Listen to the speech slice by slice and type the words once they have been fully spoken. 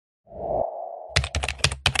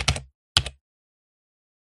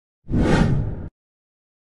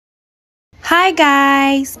Hi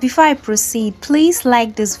guys, before I proceed, please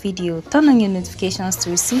like this video, turn on your notifications to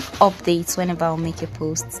receive updates whenever I make a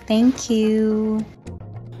post. Thank you.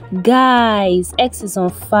 Guys, X is on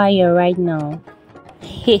fire right now.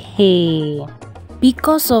 Hey,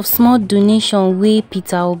 because of small donation wey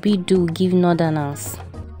Peter Obi do give northerners.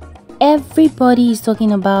 Everybody is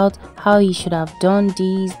talking about how he should have done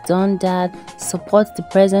this, done that, support the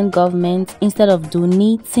present government instead of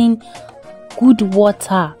donating good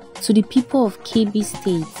water to the people of KB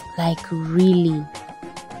State. Like, really?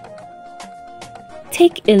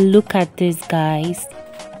 Take a look at this, guys.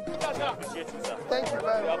 Thank you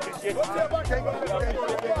very much.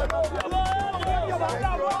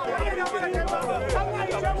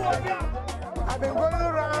 I've been going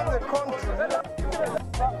around the country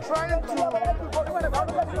trying to,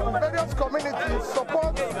 in various communities,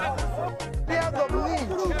 support areas of need.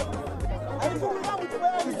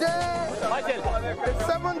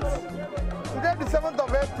 Today, the 7th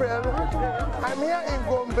of April, I'm here in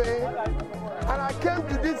Gombe, and I came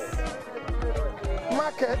to this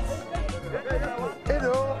market,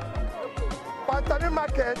 Pantani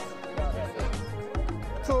market,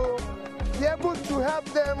 to be able to help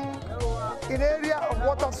them in area of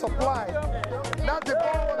water supply. That's the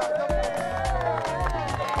point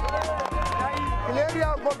in area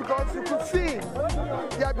of water, because you could see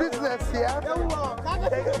their business here.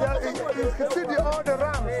 You can see all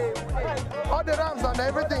the rams and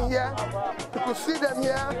everything here. You could see them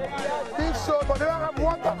here. Things so, but they don't have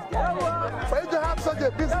water. For you to have such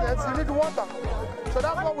a business, you need water. So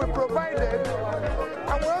that's what we provided.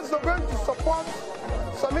 And we're also going to support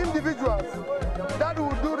some individuals that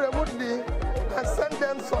will do remotely and send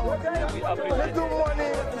them some little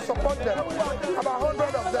money to support them. About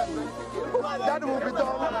 100 of them. That will be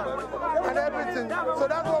done and everything. So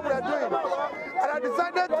that's what we are doing. And I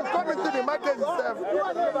decided to come into the market itself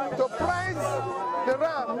to price the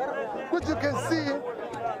ram, which you can see,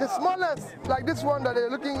 the smallest, like this one that you're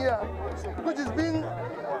looking here, which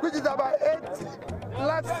is about 8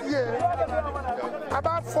 last year,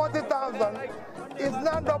 about 40,000, is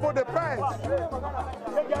now double the price.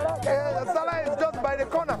 The salary is just by the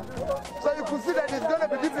corner. So you can see that it's going to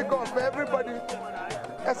be difficult for everybody,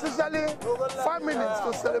 especially families,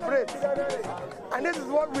 to celebrate. And this is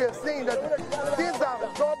what we are seeing, that things have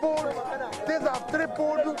doubled, things have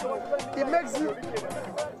tripled. It makes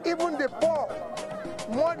even the poor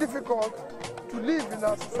more difficult to live in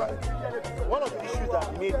our society. One of the issues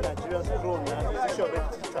that made Nigerians grow now is the issue of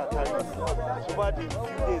extra tariffs. Over the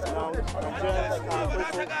few days now, Nigerians are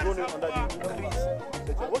also groaning under the increase.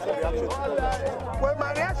 What's your reaction to that? Well,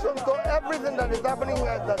 my reaction to everything that is happening is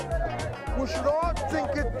that we should all think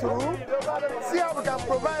it through, see how we can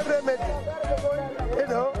provide remedy,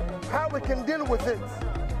 how we can deal with it,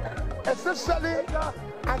 especially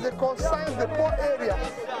as it concerns the poor areas.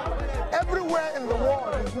 Everywhere in the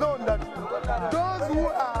world is known that those who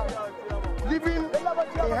are living in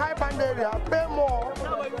high-band areas pay more,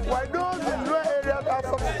 while those in low areas are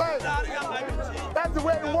subsidized. That's the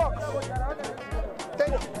way it works.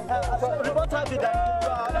 Thank you. So reports have been that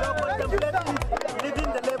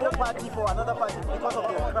leaving the Labour Party for another party because of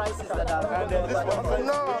the crisis that are happening.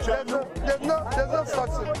 No, there's no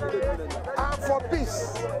such thing. I'm for peace.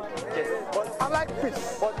 Yes, I like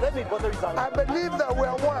peace. But let me bother you. I believe that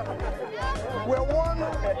we're one. We're one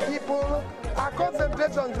people. Our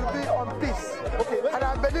concentration should be on peace. Okay, and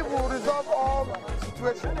I believe we'll resolve all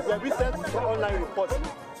situations. There are recent online reports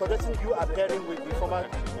suggesting you are pairing with the former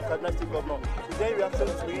Kaduna State Governor. Is there a reaction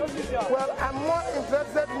to it? Well, I'm more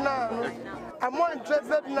interested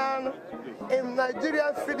now in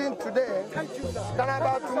Nigerians feeding today than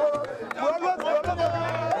about tomorrow.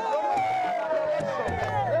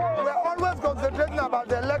 We're always concentrating about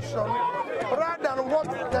the election rather than what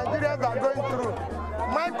Nigerians are going through.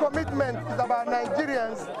 My commitment is about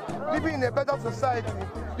Nigerians living in a better society,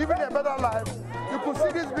 living a better life. You could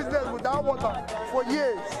see this business without water for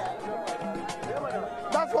years.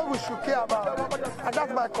 That's what we should care about, and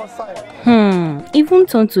that's my concern. Even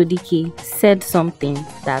Tonto Dike said something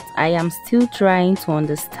that I am still trying to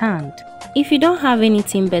understand. If you don't have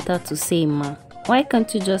anything better to say, ma, why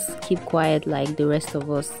can't you just keep quiet like the rest of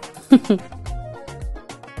us?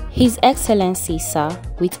 His Excellency, sir,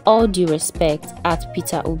 with all due respect, at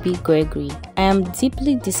Peter Obi Gregory, I am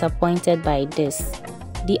deeply disappointed by this.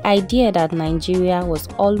 The idea that Nigeria was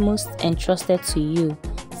almost entrusted to you,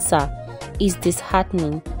 sir, is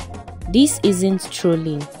disheartening. This isn't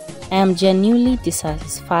trolling. I am genuinely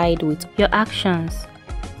dissatisfied with your actions.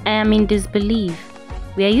 I am in disbelief.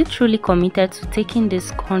 Were you truly committed to taking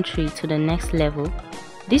this country to the next level?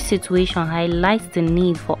 This situation highlights the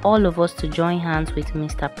need for all of us to join hands with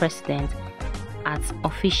Mr. President at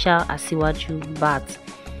official Asiwaju BAT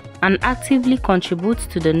and actively contributes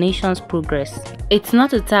to the nation's progress. It's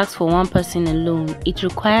not a task for one person alone, it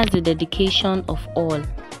requires the dedication of all.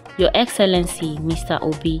 Your Excellency, Mr.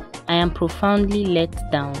 Obi, I am profoundly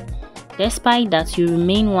let down. Despite that, you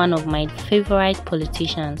remain one of my favorite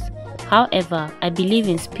politicians. However, I believe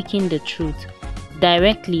in speaking the truth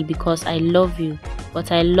directly because I love you,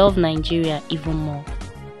 but I love Nigeria even more.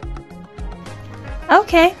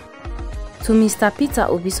 Okay. To Mr. Peter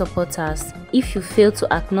Obi supporters, if you fail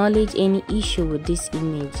to acknowledge any issue with this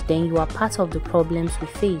image, then you are part of the problems we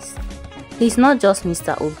face. He's not just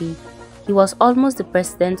Mr. Obi. He was almost the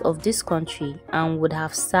president of this country and would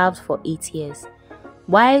have served for 8 years.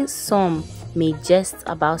 While some may jest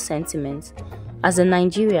about sentiments, as a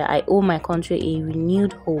Nigerian, I owe my country a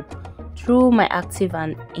renewed hope through my active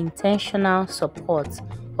and intentional support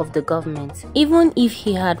of the government. Even if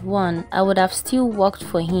he had won, I would have still worked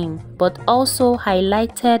for him, but also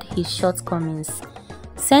highlighted his shortcomings.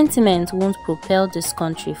 Sentiment won't propel this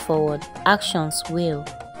country forward, actions will.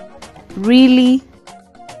 Really?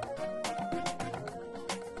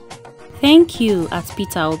 Thank you at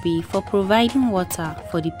Peter Obi for providing water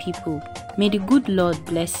for the people. May the good Lord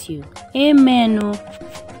bless you. Amen.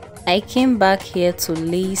 I came back here to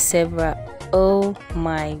lay several. Oh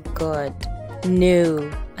my God.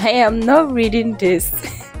 No, I am not reading this.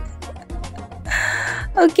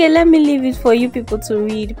 Okay, let me leave it for you people to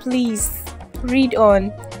read. Please, read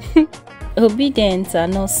on. Obedience are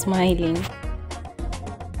not smiling.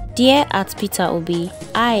 Dear at Peter Obi,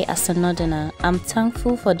 I, as a northerner, am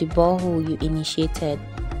thankful for the borehole you initiated.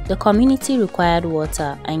 The community required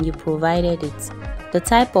water and you provided it. The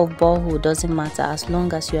type of borehole doesn't matter as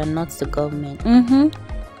long as you are not the government.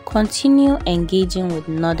 Continue engaging with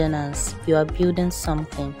northerners. You are building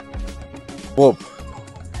something. Bob,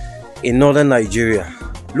 in northern Nigeria,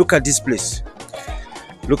 look at this place.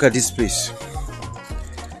 Look at this place.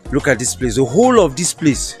 Look at this place. The whole of this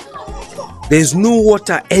place. There's no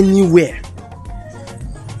water anywhere.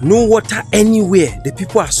 No water anywhere. The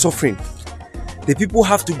people are suffering. The people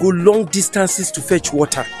have to go long distances to fetch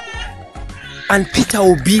water. And Peter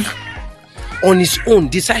Obi, on his own,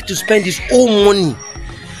 decided to spend his own money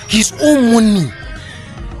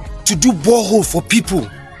to do borehole for people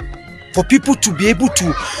to be able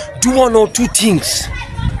to do one or two things.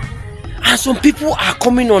 And some people are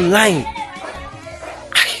coming online.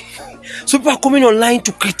 Some people are coming online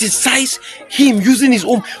to criticize him using his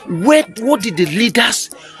own. What did the leaders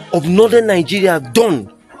of northern Nigeria have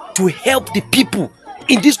done to help the people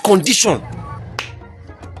in this condition?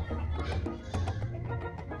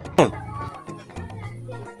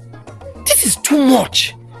 This is too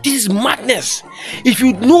much. This is madness. If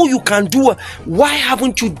you know you can do it, why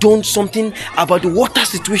haven't you done something about the water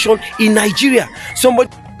situation in Nigeria?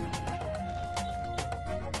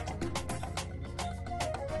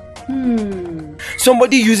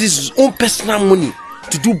 Somebody uses his own personal money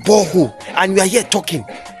to do borehole, and we are here talking.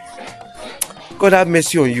 God have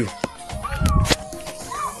mercy on you.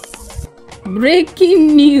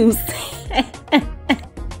 Breaking news.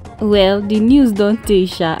 Well, the news don't tell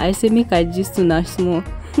sha. I say make I just too small.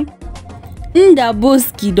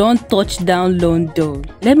 Ndaboski don't touch down London.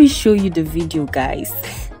 Let me show you the video, guys.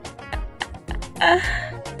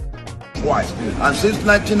 Twice. And since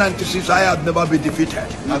 1996, I have never been defeated.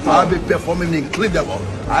 I've been performing incredible.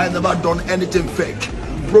 I have never done anything fake.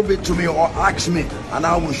 Prove it to me or ask me, and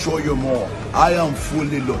I will show you more. I am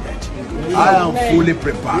fully loaded. I am fully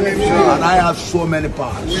prepared. And I have so many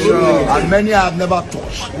parts. And many I have never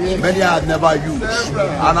touched. Many I have never used.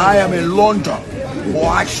 And I am in London for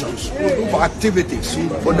actions, for activities,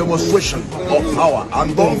 for demonstration of power.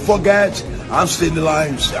 And don't forget, I'm still the lion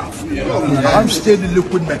himself. I'm still the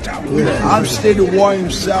liquid metal. I'm still the war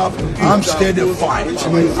himself. I'm still the fight.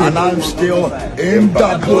 And I'm still in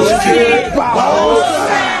the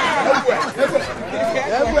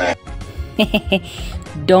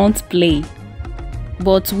Don't play.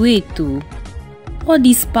 But wait too. All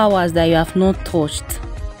these powers that you have not touched,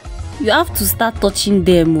 you have to start touching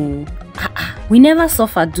them. We never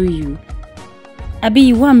suffer, do you? Abi,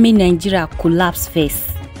 you want make Nigeria collapse first.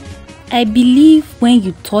 I believe when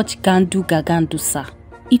you touch Gandu Gagandusa,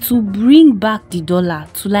 it will bring back the dollar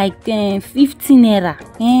to like 15 naira,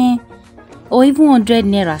 or even 100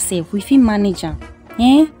 naira safe if you manage them.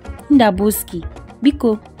 Ndaboski,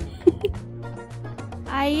 Biko.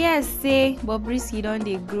 I yes say Bobrisky don't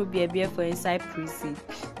they grow beer for inside prison.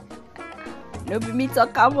 No be me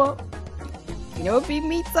talk about. No be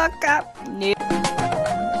me talk up. No.